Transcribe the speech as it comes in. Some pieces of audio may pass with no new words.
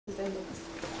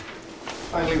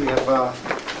Finally, we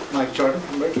have Mike Jordan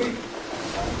from Berkeley.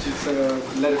 Just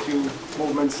led a few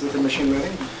movements within machine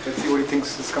learning. Let's see what he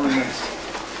thinks is coming next.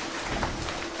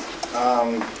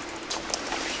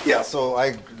 Yeah, so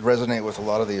I resonate with a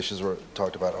lot of the issues we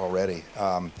talked about already.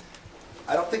 I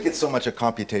don't think it's so much a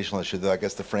computational issue, though. I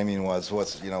guess the framing was,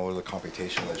 what are the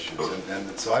computational issues?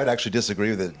 And so I would actually disagree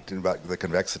with it about the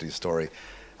convexity story.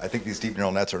 I think these deep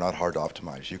neural nets are not hard to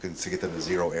optimize. You can get them to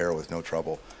zero error with no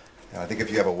trouble. And I think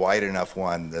if you have a wide enough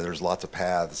one, there's lots of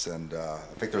paths. And I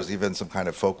think there's even some kind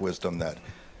of folk wisdom that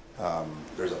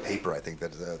there's a paper, I think,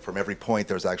 that from every point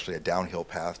there's actually a downhill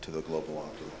path to the global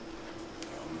optimum.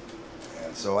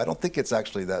 And so I don't think it's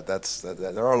actually that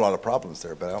there are a lot of problems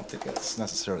there, but I don't think that's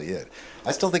necessarily it.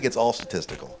 I still think it's all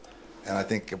statistical. And I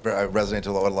think I resonate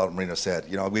to what a lot of Marino said.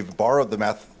 You know, we've borrowed the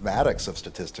mathematics of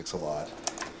statistics a lot.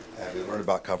 And we learned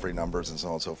about covering numbers and so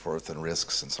on and so forth and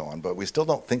risks and so on, but we still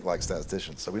don't think like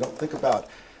statisticians. So we don't think about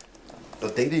the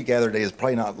data you gather today is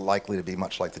probably not likely to be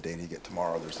much like the data you get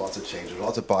tomorrow. There's lots of changes,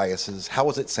 lots of biases. How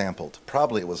was it sampled?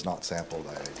 Probably it was not sampled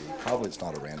IID. Probably it's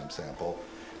not a random sample.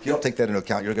 If you don't take that into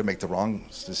account, you're going to make the wrong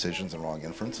decisions and wrong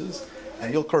inferences.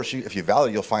 And you'll, of course, if you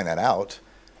validate, you'll find that out,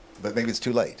 but maybe it's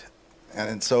too late.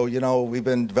 And so, you know, we've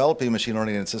been developing machine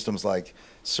learning in systems like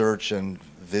search and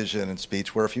vision and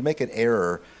speech, where if you make an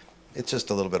error, it's just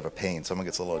a little bit of a pain. Someone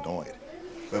gets a little annoyed.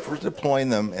 But if we're deploying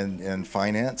them in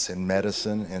finance, in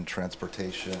medicine, in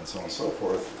transportation, and so on and so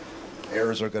forth,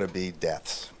 errors are going to be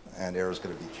deaths, and errors are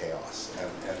going to be chaos.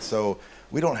 And so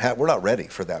we're not ready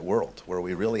for that world where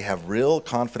we really have real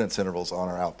confidence intervals on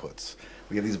our outputs.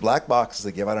 We have these black boxes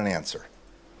that give out an answer,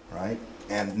 right?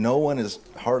 And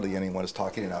hardly anyone is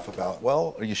talking enough about,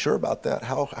 well, are you sure about that?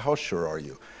 How sure are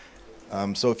you?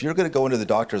 So if you're going to go into the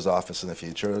doctor's office in the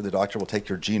future, the doctor will take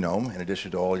your genome in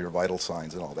addition to all your vital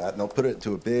signs and all that, and they'll put it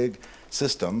into a big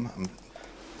system,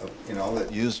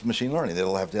 that used machine learning.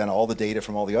 It'll have done all the data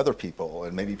from all the other people,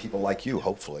 and maybe people like you,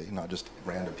 hopefully, not just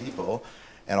random people,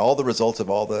 and all the results of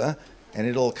and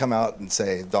it'll come out and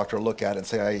say, the doctor will look at it and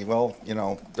say,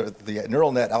 the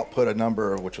neural net output a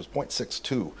number which was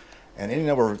 0.62, and any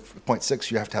number of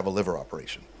 0.6, you have to have a liver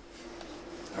operation.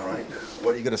 All right,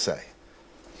 what are you going to say?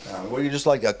 Well, you're just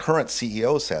like a current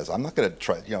CEO says. I'm not going to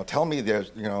try, tell me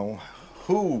there's,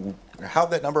 how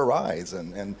that number rise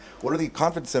and what are the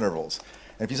confidence intervals?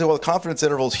 And if you say, well, the confidence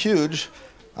interval is huge,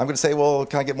 I'm going to say, well,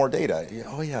 can I get more data?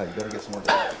 Oh yeah, you better get some more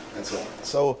data, and so on.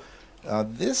 So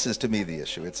this is, to me, the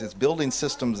issue. It's building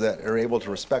systems that are able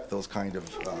to respect those kind of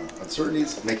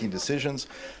uncertainties, making decisions.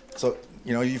 So,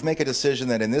 you make a decision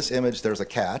that in this image there's a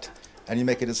cat, and you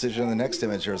make a decision in the next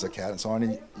image there's a cat, and so on,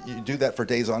 and you do that for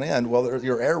days on end. Well,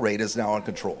 your error rate is now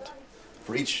uncontrolled.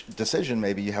 For each decision,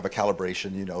 maybe you have a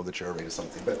calibration, you know that your error rate is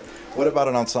something. But what about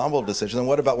an ensemble of decisions, and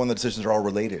what about when the decisions are all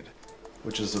related,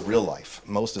 which is the real life?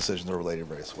 Most decisions are related in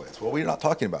various ways. Well, we're not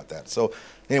talking about that. So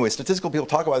anyway, statistical people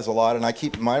talk about this a lot, and I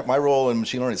keep my role in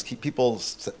machine learning is keep people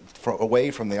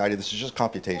away from the idea this is just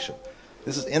computation.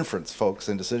 This is inference, folks,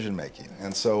 in decision making.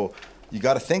 And so you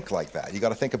got to think like that. You got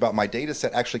to think about my data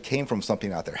set actually came from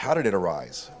something out there. How did it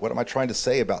arise? What am I trying to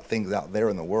say about things out there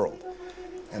in the world?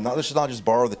 And let's not just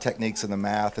borrow the techniques and the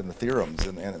math and the theorems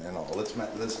and all. Let's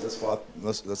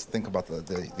think about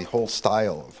the whole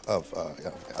style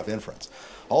of inference.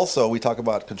 Also, we talk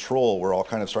about control. We're all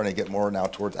kind of starting to get more now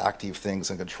towards active things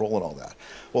and control and all that.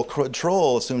 Well,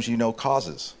 control assumes you know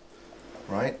causes,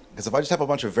 right? Because if I just have a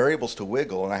bunch of variables to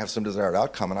wiggle and I have some desired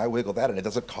outcome and I wiggle that and it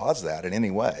doesn't cause that in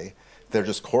any way, they're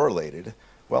just correlated,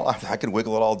 well, I can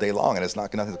wiggle it all day long and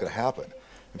nothing's going to happen.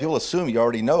 And people assume you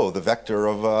already know the vector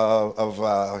of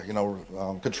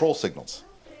control signals.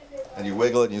 And you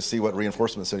wiggle it and you see what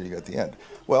reinforcement signal you get at the end.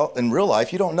 Well, in real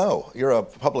life, you don't know. You're a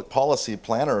public policy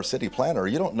planner or city planner.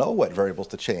 You don't know what variables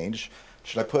to change.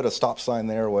 Should I put a stop sign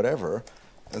there or whatever?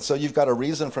 And so you've got a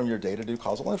reason from your data to do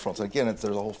causal inference. And again, there's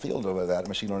a whole field of that. In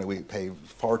machine learning, we pay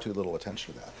far too little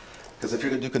attention to that. Because if you're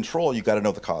going to do control, you've got to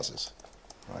know the causes.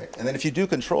 Right? And then if you do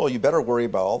control, you better worry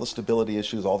about all the stability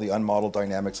issues, all the unmodeled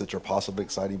dynamics that you're possibly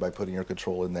exciting by putting your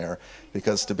control in there.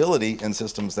 Because stability in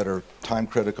systems that are time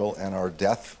critical and are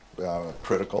death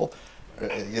critical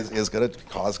is going to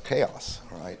cause chaos.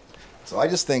 Right? So I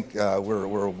just think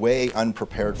we're way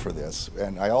unprepared for this.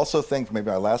 And I also think maybe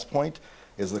my last point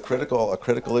is a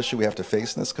critical issue we have to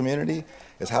face in this community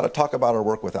is how to talk about our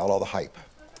work without all the hype.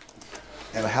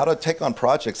 And how to take on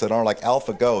projects that aren't like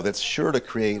AlphaGo that's sure to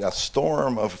create a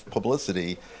storm of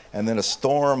publicity and then a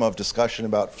storm of discussion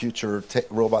about future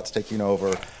robots taking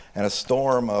over and a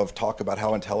storm of talk about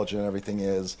how intelligent everything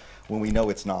is when we know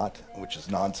it's not, which is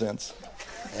nonsense.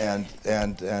 And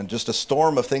just a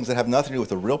storm of things that have nothing to do with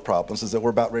the real problems is that we're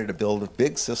about ready to build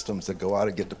big systems that go out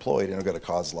and get deployed and are going to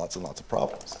cause lots and lots of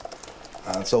problems.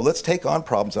 So let's take on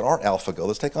problems that aren't AlphaGo.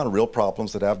 Let's take on real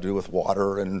problems that have to do with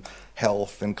water and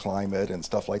health and climate and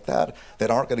stuff like that,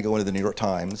 that aren't going to go into the New York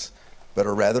Times, but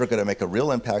are rather going to make a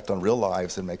real impact on real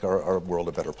lives and make our world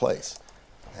a better place.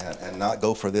 And not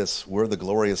go for this, we're the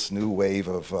glorious new wave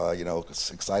of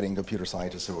exciting computer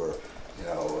scientists who are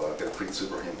going to create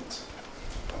superhumans.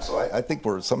 So I think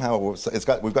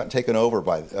we've gotten taken over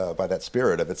by that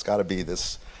spirit of it's got to be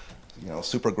this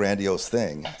super grandiose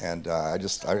thing, and I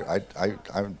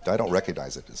don't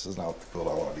recognize it. This is not the field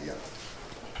I want to be in.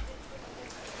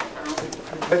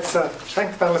 Let's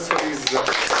thank the panelists for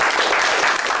these.